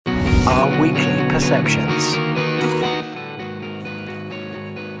our weekly perceptions.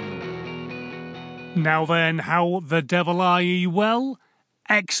 Now then, how the devil are you? Well,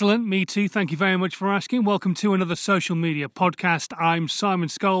 excellent, me too. Thank you very much for asking. Welcome to another social media podcast. I'm Simon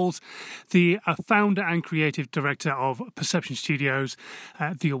Scholes, the founder and creative director of Perception Studios,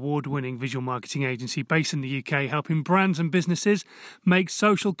 the award-winning visual marketing agency based in the UK, helping brands and businesses make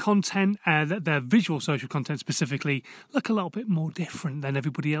social content, their visual social content specifically, look a little bit more different than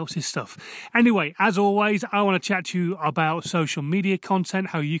everybody else's stuff. Anyway, as always, I want to chat to you about social media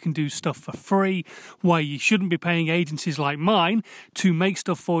content, how you can do stuff for free, why you shouldn't be paying agencies like mine to make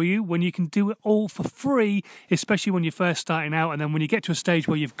stuff for you when you can do it all for free, especially when you're first starting out. And then when you get to a stage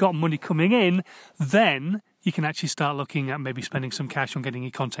where you've got money coming in, then you can actually start looking at maybe spending some cash on getting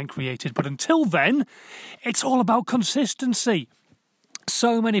your content created. But until then, it's all about consistency.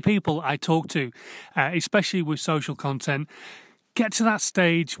 So many people I talk to, especially with social content, get to that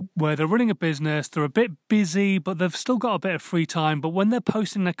stage where they're running a business, they're a bit busy, but they've still got a bit of free time. But when they're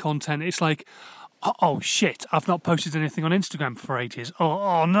posting their content, it's like, oh shit, I've not posted anything on Instagram for ages.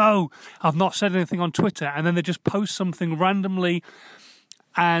 Oh no, I've not said anything on Twitter. And then they just post something randomly,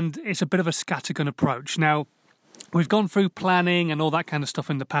 and it's a bit of a scattergun approach. Now, we've gone through planning and all that kind of stuff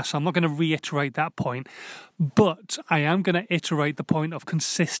in the past, so I'm not going to reiterate that point, but I am going to iterate the point of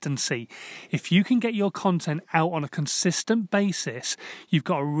consistency. If you can get your content out on a consistent basis, you've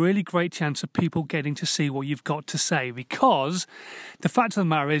got a really great chance of people getting to see what you've got to say, because the fact of the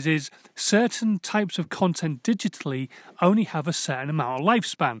matter is certain types of content digitally only have a certain amount of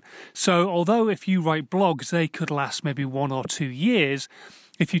lifespan. So although if you write blogs, they could last maybe 1 or 2 years,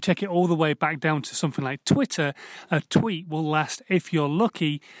 if you take it all the way back down to something like Twitter, a tweet will last, if you're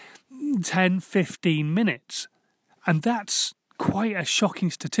lucky, 10, 15 minutes. And that's quite a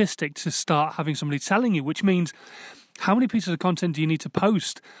shocking statistic to start having somebody telling you, which means how many pieces of content do you need to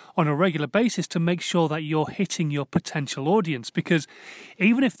post on a regular basis to make sure that you're hitting your potential audience? Because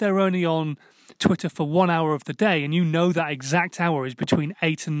even if they're only on Twitter for 1 hour of the day, and you know that exact hour is between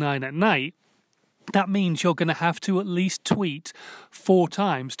 8 and 9 at night, that means you're going to have to at least tweet 4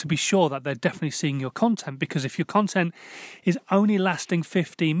 times to be sure that they're definitely seeing your content. Because if your content is only lasting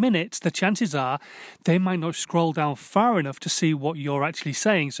 15 minutes, the chances are they might not scroll down far enough to see what you're actually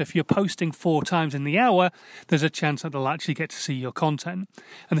saying. So if you're posting 4 times in the hour, there's a chance that they'll actually get to see your content.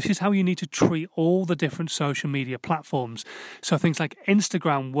 And this is how you need to treat all the different social media platforms. So things like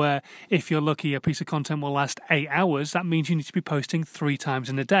Instagram, where if you're lucky, a piece of content will last 8 hours, that means you need to be posting 3 times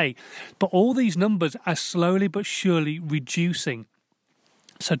in a day. But all these numbers are slowly but surely reducing.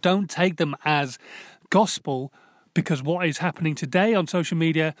 So don't take them as gospel, because what is happening today on social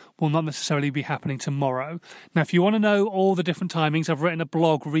media will not necessarily be happening tomorrow. Now, if you want to know all the different timings, I've written a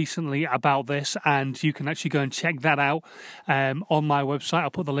blog recently about this, and you can actually go and check that out on my website.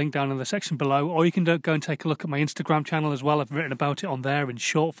 I'll put the link down in the section below, or you can go and take a look at my Instagram channel as well. I've written about it on there in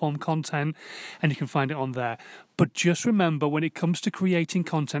short form content, and you can find it on there. But just remember, when it comes to creating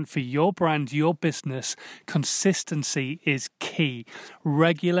content for your brand, your business, consistency is key.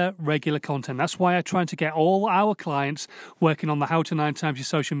 Regular content. That's why I try to get all our clients working on the How to 9 Times Your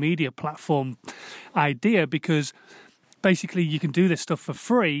Social Media platform idea, because basically you can do this stuff for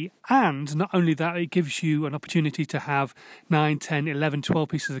free, and not only that, it gives you an opportunity to have 9, 10, 11, 12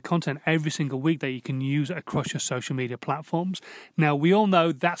 pieces of content every single week that you can use across your social media platforms. Now, we all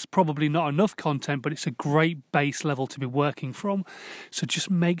know that's probably not enough content, but it's a great base level to be working from. So just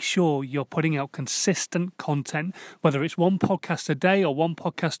make sure you're putting out consistent content, whether it's 1 podcast a day or 1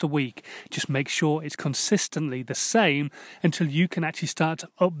 podcast a week. Just make sure it's consistently the same until you can actually start to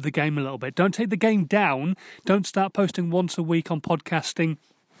up the game a little bit. Don't take the game down. Don't start posting once a week on podcasting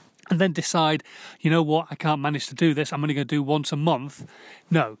and then decide, you know what, I can't manage to do this, I'm only going to do once a month.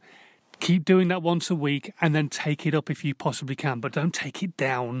 No, keep doing that once a week, and then take it up if you possibly can, but don't take it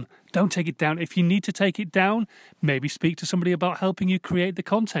down. Don't take it down. If you need to take it down, maybe speak to somebody about helping you create the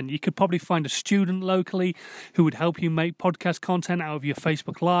content. You could probably find a student locally who would help you make podcast content out of your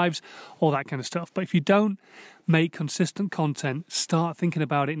Facebook Lives, all that kind of stuff. But if you don't make consistent content, start thinking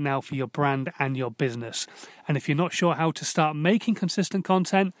about it now for your brand and your business. And if you're not sure how to start making consistent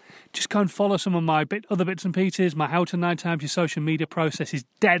content, just go and follow some of my other bits and pieces. My How to 9 Times Your Social Media process is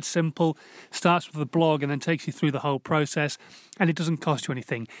dead simple. Starts with a blog and then takes you through the whole process. And it doesn't cost you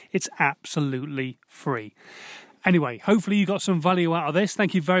anything. It's absolutely free. Anyway, hopefully you got some value out of this.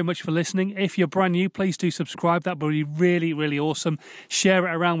 Thank you very much for listening. If you're brand new, please do subscribe. That would be really, really awesome. Share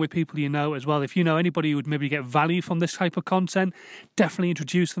it around with people you know as well. If you know anybody who would maybe get value from this type of content, definitely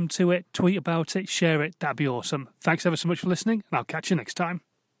introduce them to it, tweet about it, share it. That'd be awesome. Thanks ever so much for listening, and I'll catch you next time.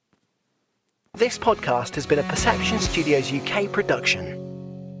 This podcast has been a Perception Studios UK production.